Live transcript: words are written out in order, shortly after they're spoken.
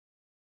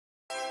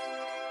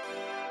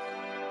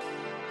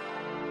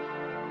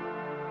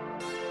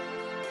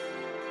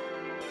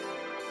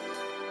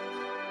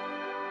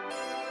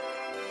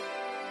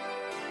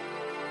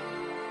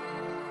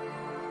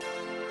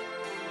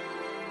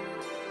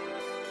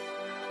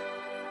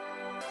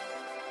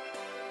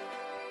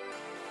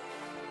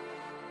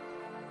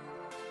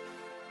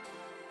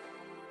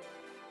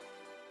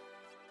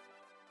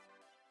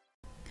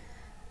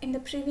In the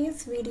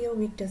previous video,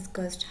 we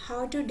discussed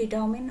how to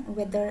determine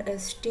whether a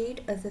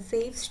state is a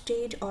safe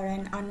state or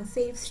an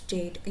unsafe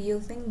state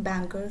using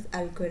Banker's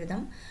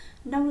algorithm.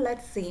 Now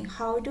let's see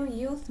how to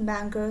use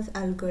Banker's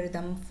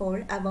algorithm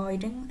for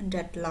avoiding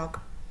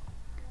deadlock.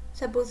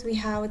 Suppose we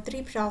have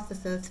three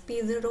processes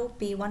P0,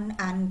 P1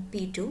 and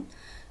P2,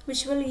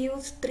 which will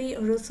use three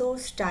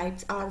resource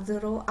types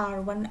R0,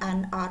 R1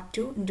 and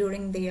R2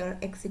 during their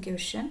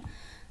execution.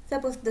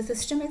 Suppose the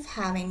system is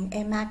having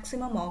a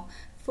maximum of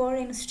 4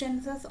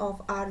 instances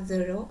of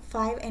R0,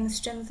 5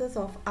 instances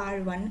of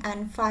R1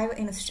 and 5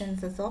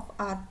 instances of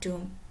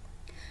R2.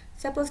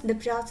 Suppose the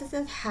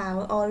processes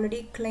have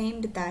already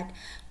claimed that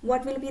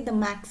what will be the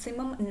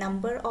maximum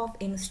number of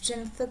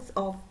instances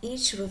of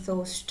each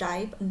resource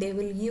type they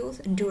will use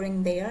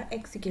during their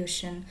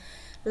execution.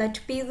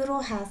 Let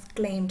P0 has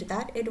claimed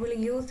that it will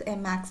use a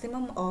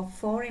maximum of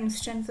 4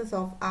 instances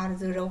of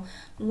R0,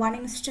 1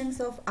 instance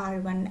of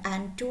R1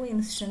 and 2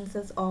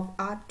 instances of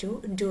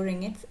R2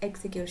 during its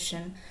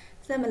execution.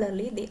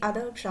 Similarly, the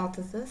other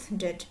processes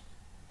did.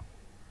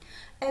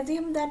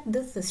 Assume that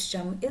this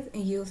system is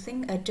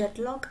using a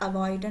deadlock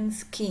avoidance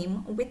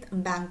scheme with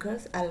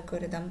Banker's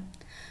algorithm.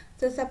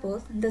 So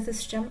suppose the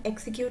system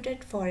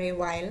executed for a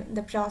while,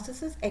 the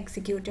processes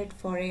executed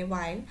for a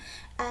while,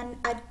 and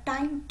at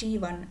time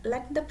t1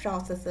 let the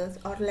processes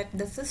or let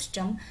the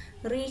system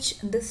reach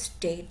this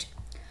state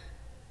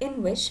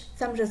in which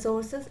some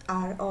resources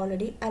are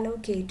already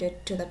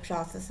allocated to the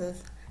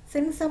processes.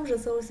 Since some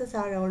resources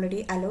are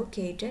already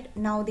allocated,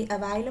 now the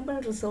available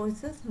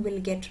resources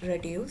will get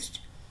reduced.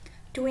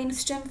 2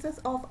 instances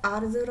of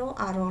R0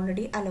 are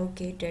already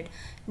allocated.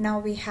 Now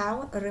we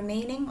have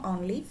remaining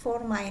only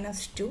 4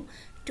 minus 2,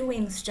 2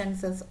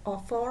 instances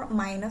of 4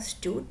 minus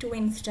 2, 2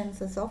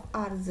 instances of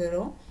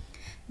R0.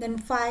 Then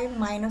 5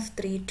 minus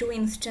 3, 2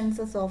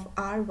 instances of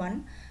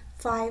R1,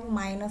 5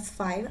 minus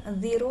 5,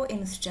 0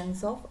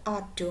 instance of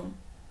R2.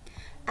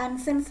 And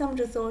since some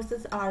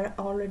resources are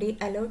already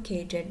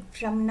allocated,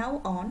 from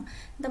now on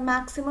the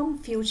maximum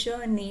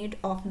future need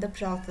of the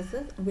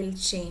processes will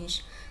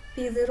change.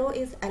 P0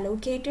 is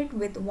allocated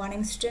with 1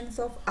 instance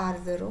of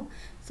R0,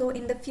 so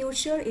in the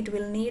future it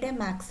will need a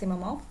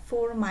maximum of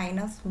 4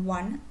 minus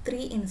 1,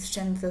 3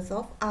 instances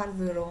of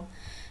R0.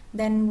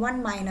 Then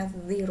 1 minus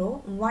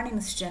 0, 1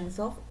 instance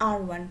of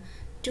R1,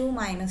 2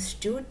 minus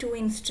 2, 2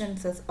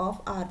 instances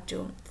of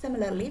R2.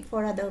 Similarly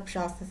for other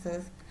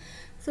processes.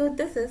 So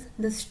this is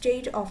the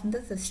state of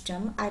the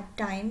system at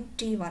time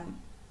t1.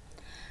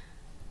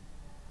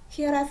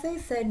 Here, as I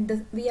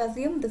said, we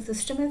assume the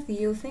system is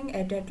using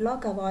a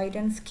deadlock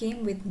avoidance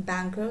scheme with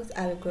Banker's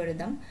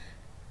algorithm.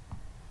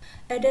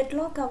 A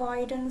deadlock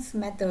avoidance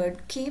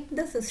method keeps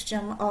the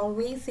system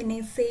always in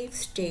a safe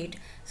state.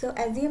 So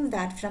assume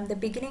that from the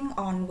beginning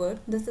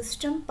onward, the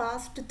system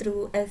passed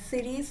through a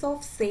series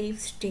of safe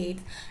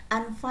states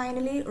and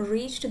finally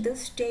reached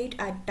this state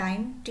at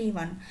time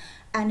t1.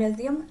 And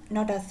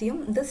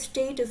this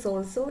state is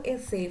also a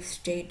safe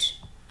state.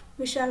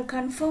 We shall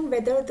confirm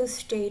whether this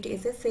state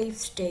is a safe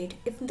state.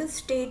 If this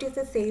state is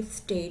a safe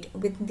state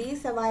with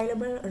these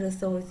available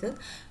resources,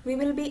 we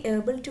will be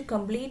able to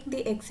complete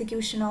the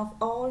execution of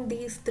all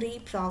these three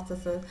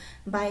processes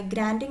by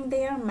granting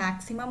their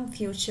maximum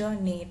future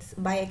needs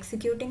by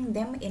executing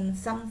them in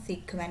some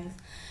sequence.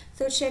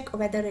 So check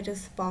whether it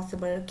is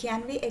possible.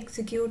 Can we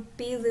execute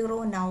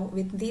P0 now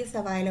with these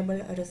available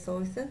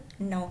resources?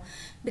 No,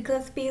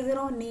 because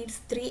P0 needs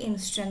 3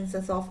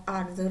 instances of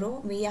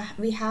R0.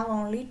 We have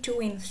only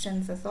 2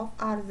 instances of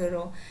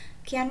R0.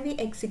 Can we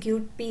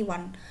execute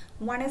P1?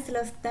 1 is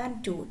less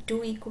than 2.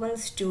 2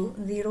 equals 2.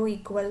 0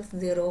 equals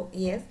 0.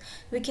 Yes,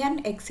 we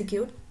can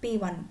execute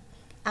P1.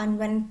 And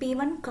when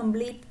P1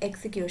 completes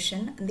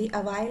execution, the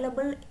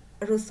available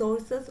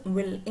resources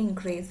will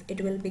increase.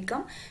 It will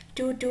become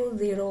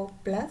 220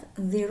 plus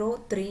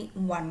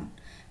 031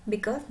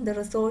 because the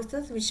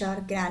resources which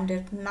are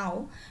granted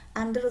now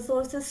and the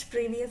resources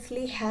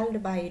previously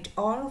held by it,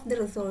 all of the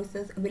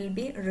resources will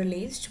be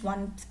released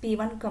once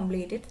P1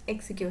 completed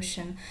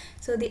execution.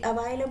 So the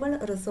available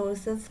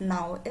resources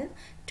now is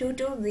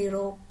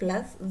 220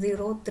 plus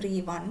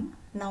 031.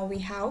 Now we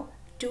have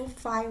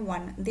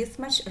 251, this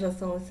much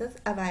resources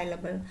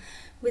available.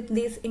 With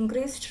these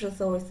increased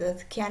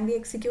resources, can we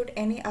execute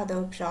any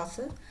other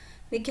process?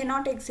 We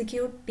cannot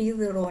execute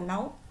P0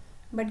 now,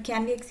 but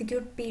can we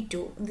execute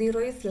P2? 0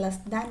 is less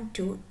than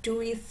 2,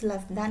 2 is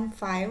less than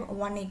 5,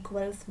 1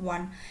 equals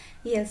 1.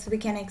 Yes, we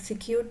can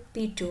execute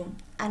P2.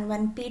 And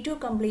when P2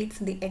 completes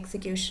the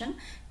execution,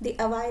 the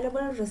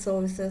available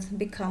resources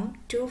become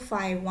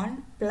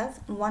 251 plus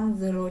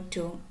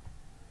 102.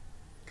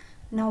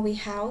 Now we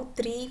have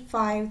 3,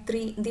 5,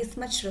 3, this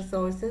much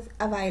resources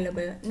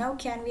available. Now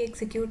can we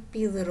execute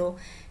P0?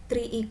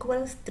 3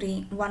 equals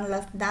 3, 1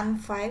 less than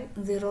 5,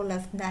 0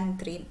 less than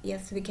 3.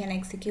 Yes, we can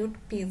execute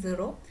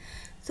P0.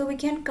 So we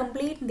can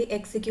complete the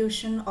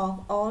execution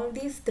of all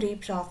these three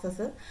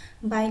processes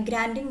by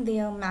granting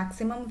their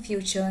maximum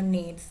future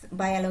needs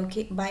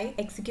by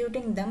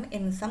executing them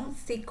in some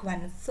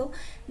sequence. So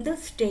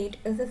this state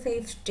is a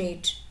safe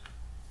state.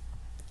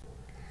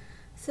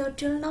 So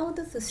till now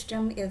the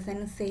system is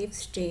in safe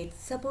state.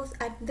 Suppose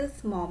at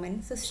this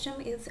moment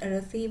system is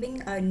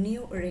receiving a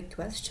new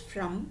request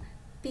from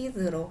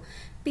P0.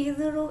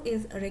 P0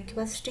 is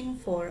requesting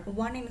for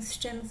one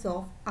instance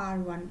of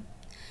R1.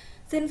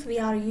 Since we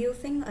are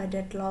using a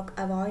deadlock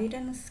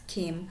avoidance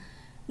scheme,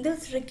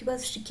 this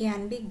request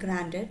can be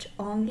granted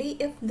only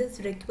if this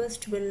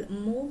request will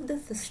move the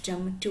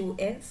system to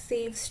a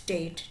safe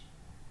state.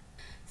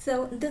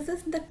 So this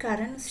is the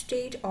current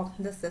state of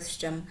the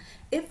system.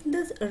 If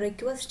this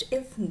request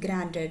is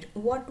granted,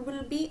 what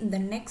will be the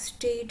next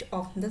state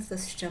of the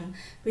system?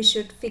 We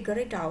should figure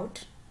it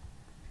out.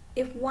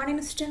 If one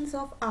instance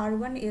of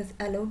R1 is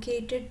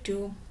allocated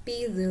to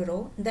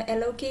P0, the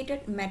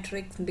allocated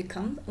matrix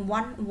becomes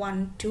 1,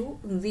 1, 2,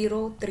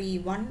 0, 3,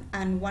 1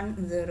 and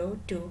 1, 0,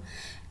 2.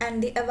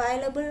 And the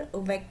available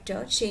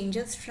vector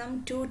changes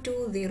from 2,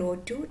 2, 0,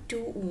 2 to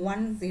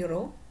 1,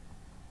 0.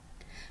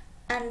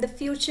 And the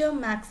future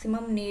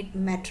maximum need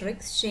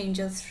matrix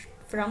changes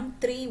from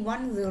 3,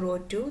 1, 0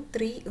 to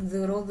 3,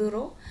 0,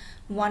 0,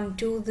 1,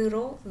 2,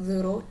 0,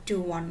 0, 2,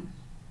 1.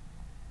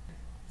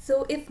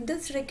 So if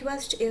this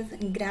request is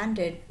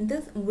granted,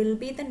 this will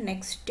be the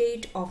next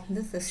state of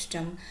the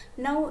system.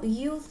 Now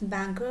use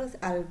Banker's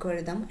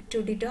algorithm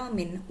to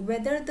determine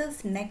whether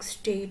this next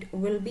state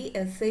will be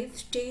a safe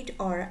state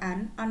or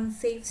an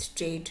unsafe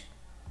state.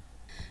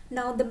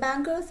 Now the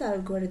Banker's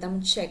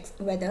algorithm checks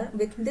whether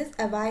with this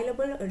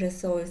available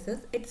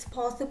resources it's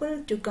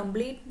possible to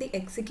complete the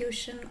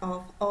execution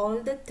of all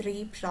the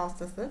three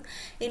processes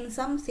in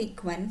some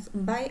sequence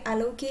by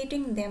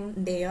allocating them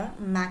their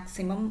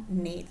maximum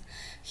needs.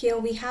 Here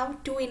we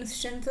have two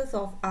instances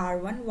of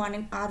R1, one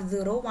in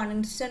R0, one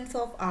instance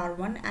of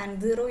R1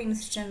 and 0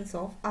 instance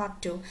of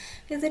R2.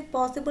 Is it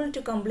possible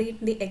to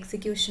complete the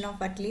execution of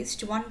at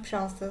least one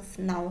process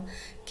now?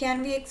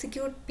 Can we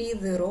execute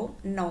P0?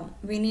 No.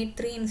 We need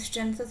 3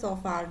 instances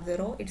of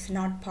R0. It's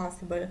not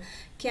possible.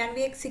 Can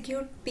we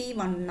execute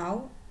P1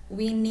 now?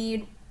 We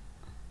need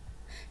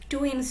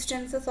 2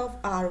 instances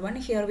of R1.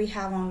 Here we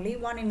have only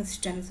 1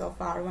 instance of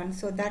R1.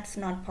 So that's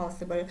not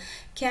possible.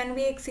 Can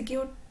we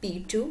execute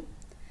P2?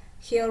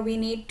 Here we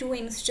need 2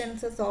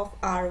 instances of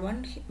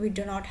R1. We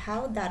do not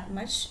have that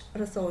much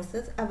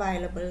resources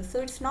available.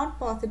 So it's not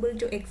possible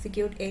to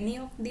execute any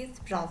of these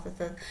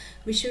processes.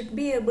 We should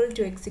be able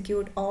to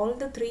execute all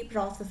the 3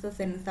 processes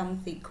in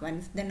some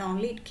sequence. Then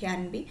only it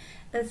can be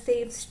a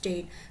safe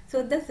state.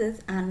 So this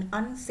is an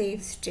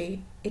unsafe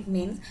state. It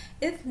means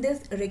if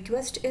this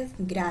request is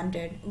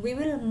granted, we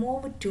will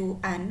move to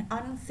an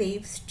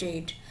unsafe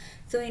state.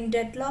 So in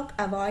deadlock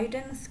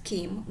avoidance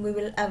scheme, we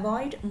will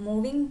avoid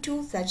moving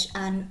to such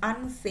an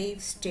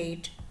unsafe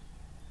state.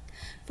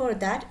 For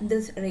that,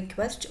 this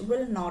request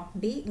will not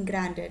be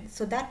granted.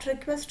 So that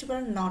request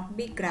will not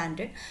be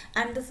granted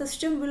and the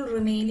system will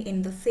remain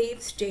in the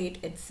safe state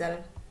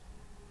itself.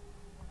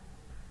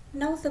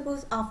 Now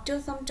suppose after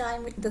some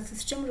time the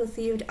system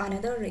received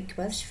another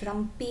request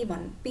from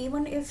P1.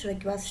 P1 is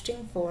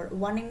requesting for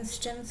one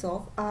instance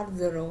of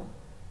R0.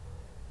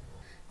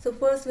 So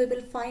first we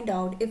will find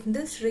out if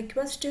this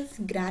request is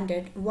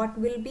granted, what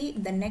will be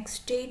the next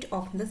state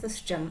of the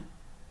system.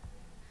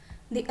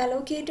 The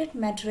allocated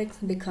matrix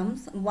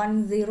becomes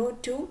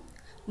 102,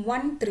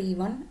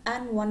 131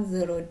 and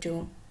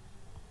 102.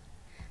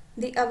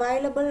 The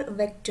available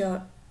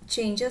vector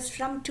changes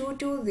from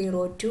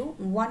 220 to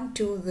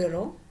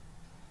 120.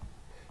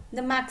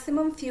 The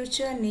maximum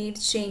future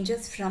need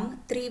changes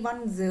from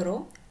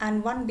 310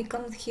 and 1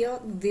 becomes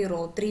here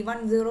 0,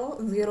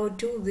 310,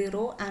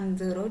 020 and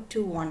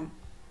 021.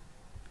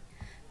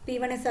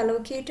 P1 is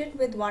allocated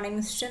with one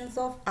instance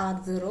of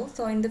R0,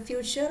 so in the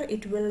future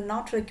it will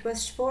not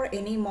request for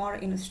any more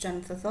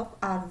instances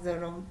of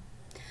R0.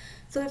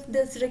 So if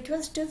this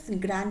request is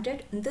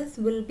granted, this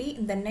will be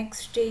the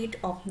next state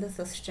of the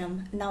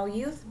system. Now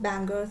use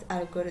Banker's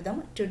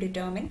algorithm to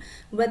determine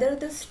whether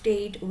the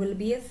state will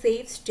be a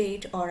safe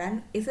state or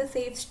an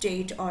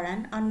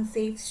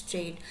unsafe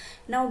state.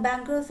 Now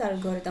Banker's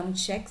algorithm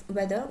checks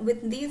whether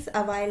with these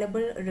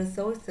available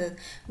resources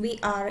we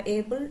are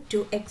able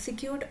to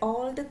execute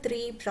all the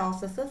 3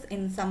 processes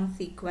in some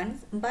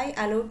sequence by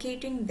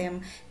allocating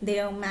them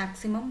their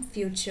maximum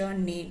future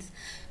needs.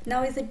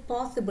 Now is it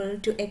possible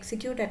to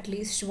execute at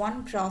least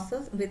one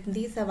process with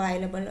these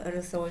available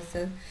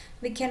resources?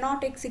 We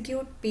cannot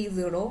execute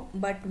P0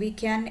 but we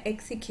can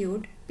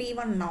execute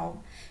P1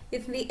 now.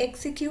 If we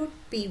execute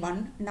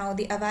P1, now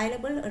the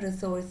available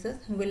resources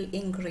will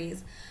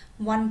increase.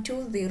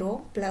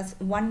 120 plus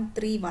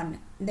 131.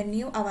 The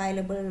new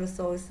available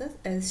resources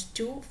is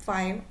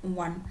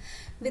 251.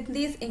 With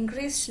this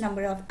increased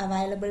number of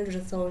available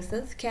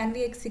resources, can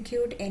we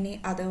execute any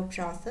other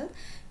process?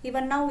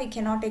 Even now we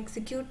cannot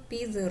execute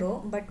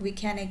P0, but we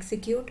can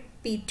execute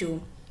P2.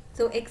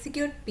 So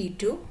execute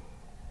P2.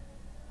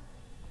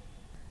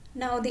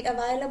 Now the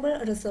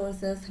available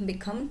resources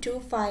become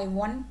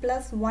 251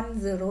 plus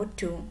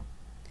 102.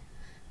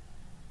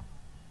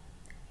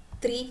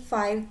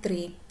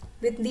 353.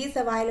 With these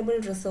available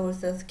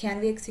resources,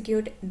 can we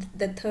execute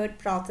the third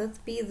process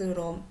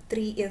P0?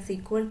 3 is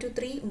equal to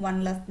 3,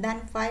 1 less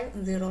than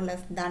 5, 0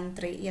 less than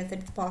 3. Yes,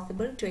 it's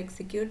possible to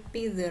execute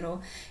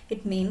P0.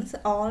 It means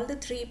all the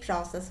three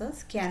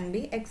processes can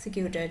be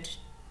executed.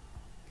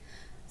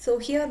 So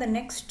here the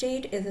next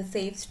state is a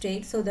safe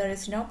state, so there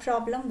is no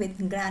problem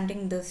with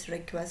granting this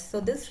request.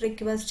 So this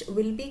request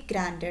will be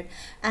granted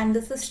and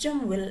the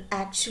system will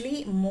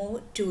actually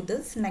move to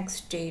this next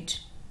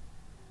state.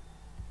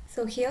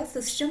 So here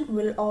system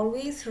will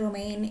always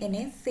remain in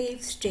a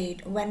safe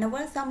state.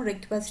 Whenever some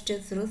request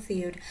is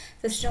received,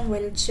 system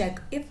will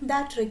check if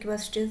that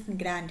request is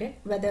granted,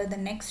 whether the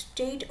next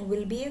state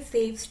will be a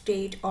safe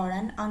state or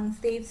an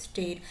unsafe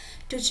state.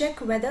 To check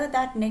whether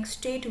that next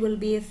state will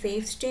be a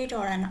safe state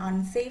or an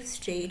unsafe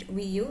state,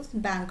 we use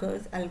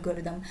Banker's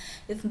algorithm.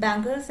 If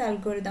Banker's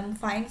algorithm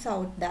finds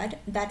out that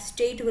that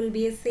state will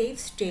be a safe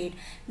state,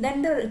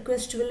 then the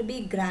request will be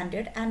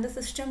granted and the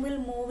system will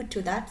move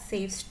to that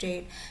safe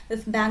state.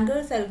 If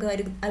Banker's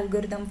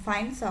algorithm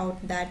finds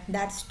out that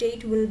that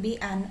state will be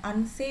an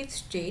unsafe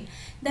state,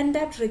 then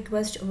that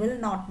request will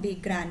not be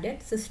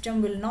granted.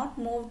 System will not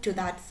move to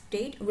that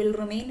state, will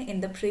remain in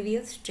the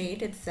previous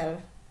state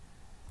itself.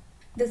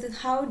 This is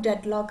how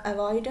deadlock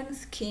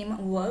avoidance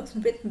scheme works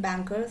with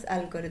Banker's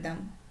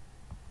algorithm.